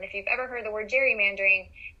if you've ever heard the word gerrymandering,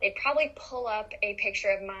 they'd probably pull up a picture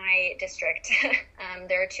of my district.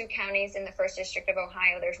 There are two counties in the 1st District of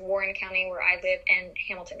Ohio. There's Warren County, where I live, and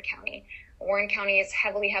Hamilton County. Warren County is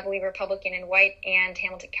heavily Republican and white, and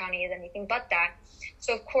Hamilton County is anything but that.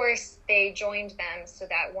 So, of course, they joined them so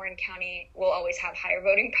that Warren County will always have higher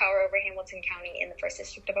voting power over Hamilton County in the 1st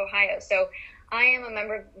District of Ohio. So I am a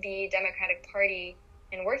member of the Democratic Party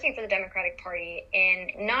and working for the Democratic Party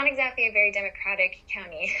in not exactly a very democratic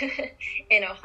county in Ohio.